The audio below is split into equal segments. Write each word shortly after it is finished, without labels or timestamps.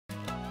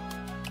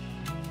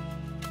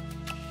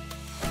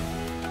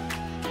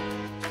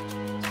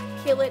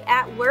Kill it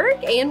at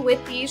work and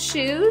with these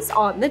shoes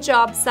on the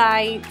job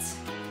site.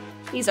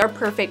 These are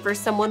perfect for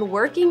someone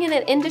working in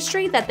an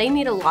industry that they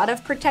need a lot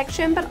of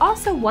protection but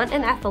also want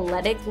an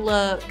athletic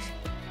look.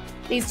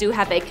 These do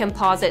have a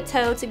composite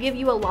toe to give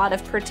you a lot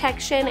of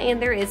protection, and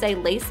there is a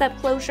lace-up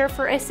closure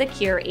for a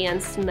secure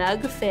and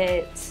snug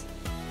fit.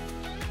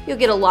 You'll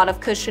get a lot of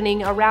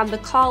cushioning around the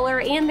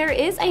collar, and there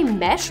is a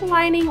mesh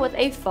lining with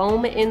a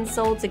foam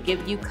insole to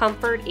give you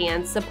comfort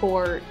and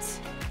support.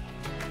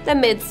 The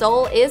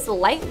midsole is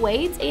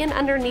lightweight, and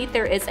underneath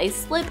there is a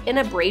slip and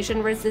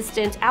abrasion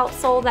resistant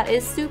outsole that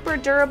is super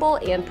durable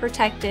and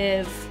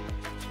protective.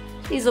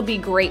 These will be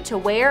great to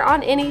wear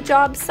on any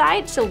job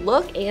site to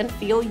look and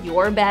feel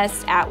your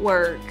best at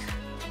work.